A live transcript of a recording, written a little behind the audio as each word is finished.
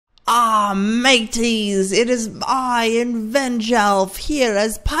Ah, mateys, it is I and VENGELFE here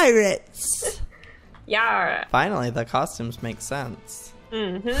as pirates. Yar. Finally, the costumes make sense.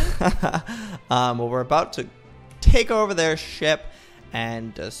 Mm-hmm. Well, we're about to take over their ship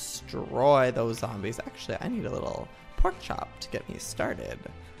and destroy those zombies. Actually, I need a little pork chop to get me started.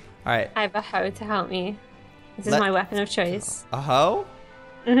 All right. I have a hoe to help me. This is my weapon of choice. A hoe?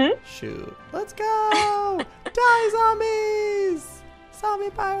 Mm-hmm. Shoot. Let's go! Die, zombies!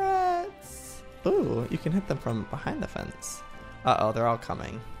 Zombie pirates! Ooh, you can hit them from behind the fence. Uh-oh, they're all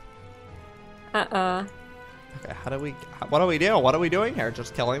coming. Uh-oh. Okay, what do we do? What are we doing here?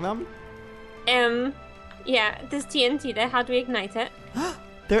 Just killing them? Yeah, there's TNT there. How do we ignite it?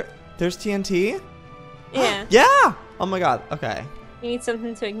 There's TNT? Yeah. Yeah! Oh my god, okay. You need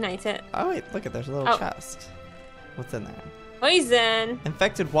something to ignite it. Oh wait, look at there's a little chest. What's in there? Poison!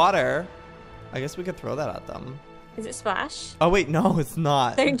 Infected water. I guess we could throw that at them. Is it splash? Oh wait, no, it's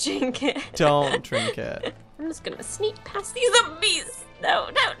not. Don't drink it. Don't drink it. I'm just gonna sneak past these zombies. No.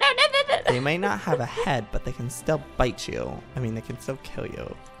 They may not have a head, but they can still bite you. I mean, they can still kill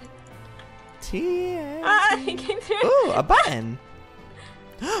you. TNT. Ah, I came through. Ooh, a button.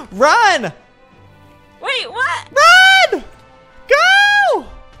 Run! Wait, what? Run! Go!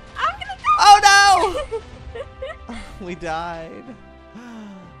 I'm gonna go. Oh no! We died.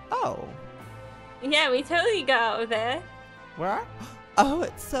 Oh. Yeah, we totally got out of there. Where? Oh,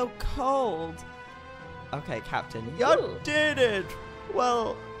 it's so cold. Okay, Captain. You did it.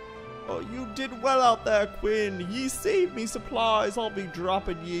 Well, oh, you did well out there, Quinn. Ye saved me supplies. I'll be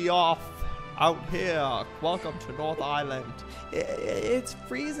dropping ye off out here. Welcome to North Island. It's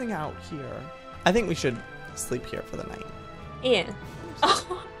freezing out here. I think we should sleep here for the night. Yeah.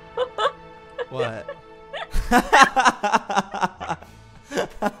 What?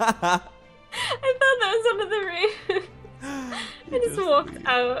 I thought that was under the roof. I just walked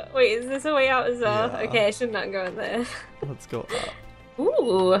out. Wait, is this a way out as well? Yeah. Okay, I should not go in there. Let's go up.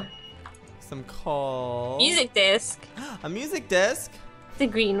 Ooh. Some coal. Music disc. A music disc? The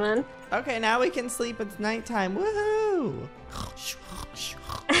green one. Okay, now we can sleep. It's nighttime. Woohoo!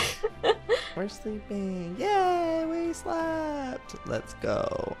 We're sleeping. Yay, we slept. Let's go.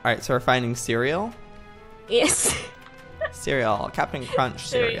 All right, so we're finding cereal. Yes. Cereal. Captain Crunch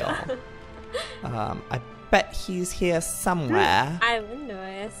cereal. I bet he's here somewhere.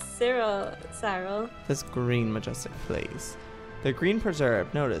 Islandia. Cyril. This green majestic place. The green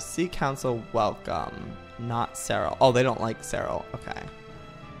preserve. Notice, Sea Council welcome. Not Cyril. Oh, they don't like Cyril. Okay.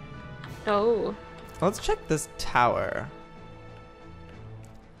 Oh. Let's check this tower.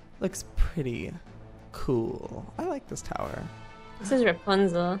 Looks pretty cool. I like this tower. This is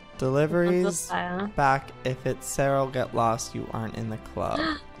Rapunzel. Deliveries back. If it's Cyril, get lost. You aren't in the club.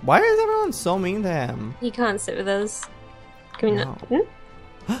 Why is everyone so mean to him? He can't sit with us. Can we not?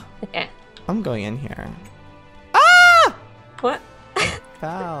 Okay. I'm going in here. Ah! What?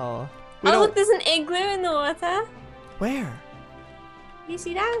 Foul. Oh, look, there's an igloo in the water. Where? You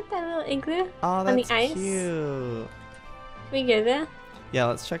see that? That little igloo on the ice? Cute. Can we go there? Yeah,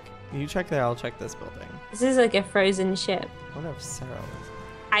 let's check. You check there, I'll check this building. This is like a frozen ship. I wonder if Cyril is.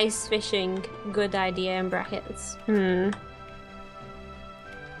 Ice fishing, good idea in brackets. Who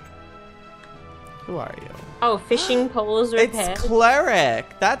are you? Oh, fishing poles repaired. It's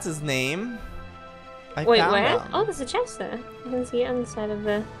Cleric. That's his name. Wait, where? Him. Oh, there's a chest there. I can see it on the side of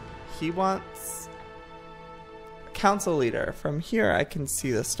the... He wants... Council leader. From here, I can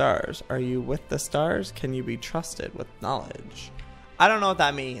see the stars. Are you with the stars? Can you be trusted with knowledge? I don't know what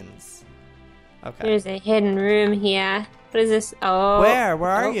that means. Okay. There's a hidden room here. What is this? Oh. Where?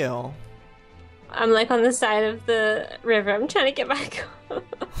 Where are you? I'm like on the side of the river. I'm trying to get back up.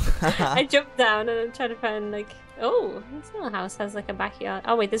 I jumped down and I'm trying to find like... Oh, this little house has like a backyard.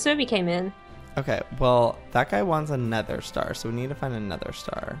 Oh wait, this is where we came in. Okay, well, that guy wants a nether star, so we need to find a nether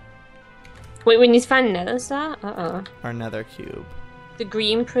star. Wait, we need to find another star? Uh-oh. Our nether cube. The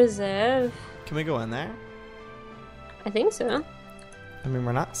green preserve. Can we go in there? I think so. I mean,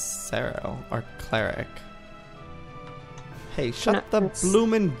 we're not Cyril or Cleric. Hey, shut the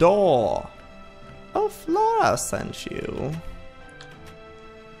bloomin' door. Oh, Flora sent you.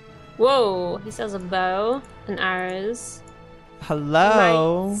 Whoa, he sells a bow and arrows.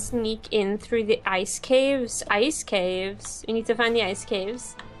 Hello. Might sneak in through the ice caves. Ice caves. We need to find the ice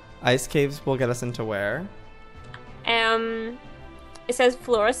caves. Ice caves will get us into where? It says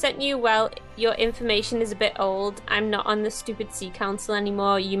Flora sent you. Well, your information is a bit old. I'm not on the stupid Sea Council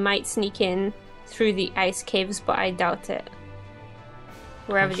anymore. You might sneak in through the ice caves, but I doubt it.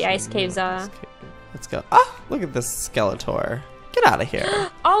 Wherever the ice caves are. Let's go. Ah, look at this Skeletor. Get out of here.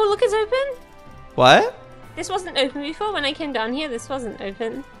 Oh, look, it's open. What? This wasn't open before. When I came down here, this wasn't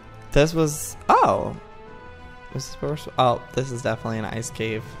open. This was... Oh. Was this where oh, this is definitely an ice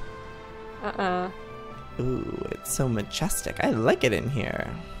cave. Uh-oh. Ooh, it's so majestic. I like it in here.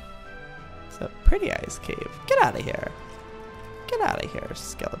 It's a pretty ice cave. Get out of here. Get out of here,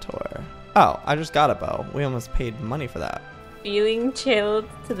 Skeletor. Oh, I just got a bow. We almost paid money for that. Feeling chilled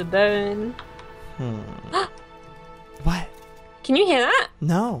to the bone. What? Can you hear that?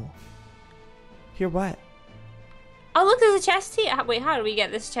 No. Hear what? Oh, look, there's a chest here. Wait, how do we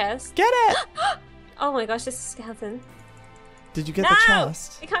get this chest? Get it! Oh my gosh, this is a skeleton. Did you get the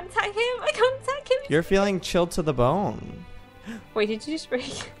chest? I can't attack him. I can't attack him. You're feeling chilled to the bone. Wait, did you just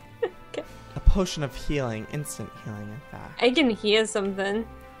break? Okay. A potion of healing. Instant healing, in fact. I can hear something.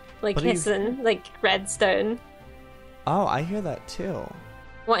 Like hissing. Like redstone. Oh, I hear that too.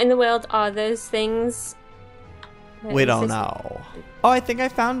 What in the world are those things? We don't know. Oh, I think I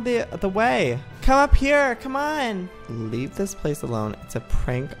found the way. Come up here. Come on. Leave this place alone. It's a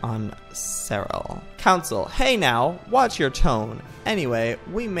prank on Cyril. Council, hey now. Watch your tone. Anyway,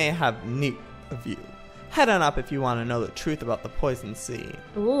 we may have need of you. Head on up if you want to know the truth about the poison sea.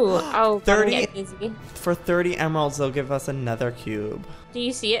 Ooh, oh, 30 for 30 emeralds, they'll give us another cube. Do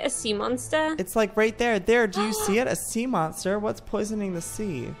you see it? A sea monster? It's like right there. There, do you see it? A sea monster? What's poisoning the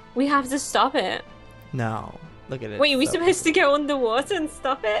sea? We have to stop it. No. Look at it. Wait, are we supposed to go underwater and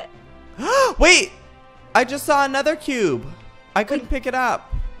stop it? Wait! I just saw another cube. I couldn't pick it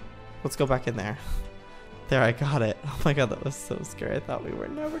up. Let's go back in there. There, I got it. Oh my god, that was so scary. I thought we were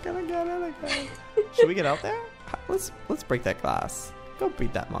never gonna get it again. Should we get out there? Let's break that glass. Go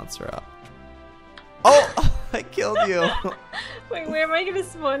beat that monster up. Oh! I killed you. Wait, where am I gonna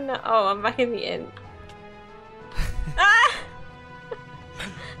spawn now? Oh, I'm back in the inn. Ah!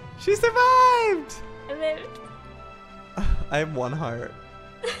 She survived! I lived. I have 1 heart.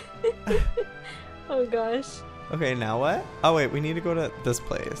 Oh gosh. Okay, now what? Oh wait, we need to go to this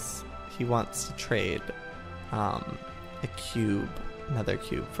place. He wants to trade a cube, another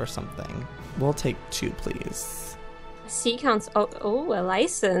cube for something. We'll take 2, please. Sea council. Oh, a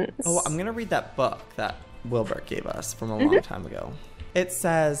license. Oh, I'm gonna read that book that Wilbert gave us from a long time ago. It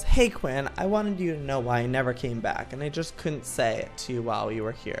says, "Hey Quinn, I wanted you to know why I never came back, and I just couldn't say it to you while you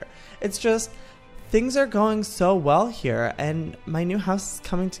were here. It's just, things are going so well here, and my new house is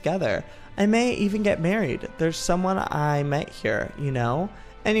coming together. I may even get married. There's someone I met here, you know?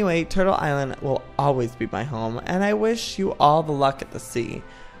 Anyway, Turtle Island will always be my home, and I wish you all the luck at the sea.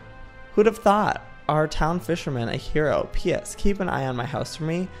 Who'd have thought? Our town fisherman, a hero. P.S. Keep an eye on my house for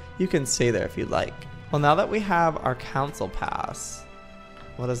me. You can stay there if you'd like." Well, now that we have our council pass,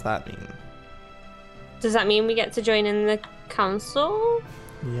 what does that mean? Does that mean we get to join in the council?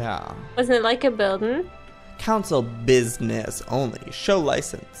 Yeah. Wasn't it like a building? Council business only. Show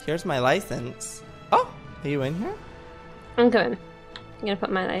license. Here's my license. Oh, are you in here? I'm going. I'm gonna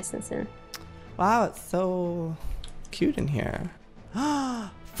put my license in. Wow, it's so cute in here.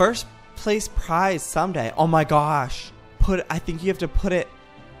 First place prize someday. Oh my gosh. I think you have to put it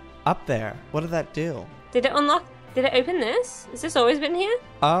up there. What did that do? Did it unlock? Did it open this? Has this always been here?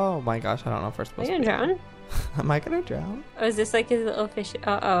 Oh my gosh, I don't know if we're supposed to. Are you gonna drown? Am I gonna drown? Or is this like his little fish?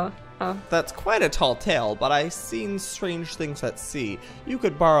 Oh. That's quite a tall tale, but I've seen strange things at sea. You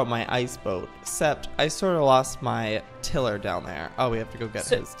could borrow my ice boat, except I sort of lost my tiller down there. Oh, we have to go get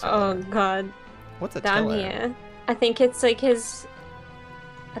his tiller. Oh god. What's a down tiller? Here. I think it's like his...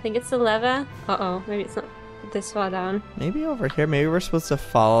 I think it's the lever. Uh-oh, maybe it's not this far down. Maybe over here. Maybe we're supposed to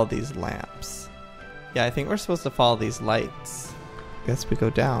follow these lamps. Yeah, I think we're supposed to follow these lights. Guess we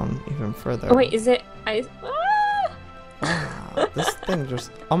go down even further. Oh wait, is it ice? Ah! Wow, this thing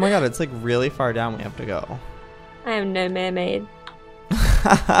just... Oh my god, it's like really far down we have to go. I am no mermaid.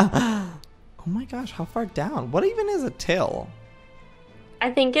 Oh my gosh, how far down? What even is a till?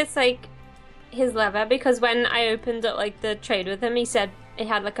 I think it's like his lever, because when I opened up like the trade with him, he said it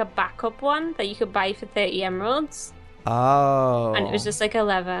had like a backup one that you could buy for 30 emeralds. Oh. And it was just like a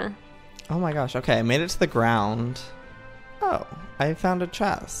lever. Oh my gosh, okay, I made it to the ground. Oh, I found a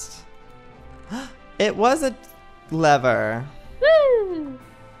chest. It was a lever. Woo!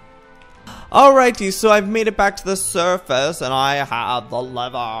 Alrighty, so I've made it back to the surface and I have the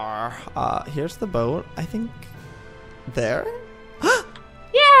lever. Here's the boat. I think there.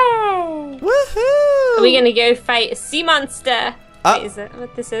 Yay! Woohoo! Are we gonna go fight a sea monster? Wait, is that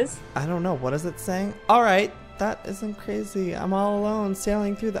what this is? I don't know. What is it saying? Alright, that isn't crazy. I'm all alone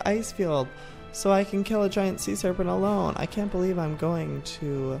sailing through the ice field so I can kill a giant sea serpent alone. I can't believe I'm going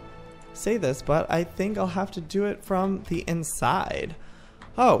to say this, but I think I'll have to do it from the inside.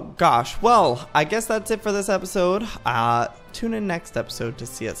 Oh gosh, well, I guess that's it for this episode. Tune in next episode to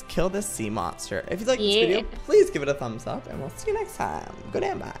see us kill this sea monster. If you like this video, please give it a thumbs up, and we'll see you next time. Good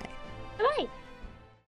and bye. Bye-bye.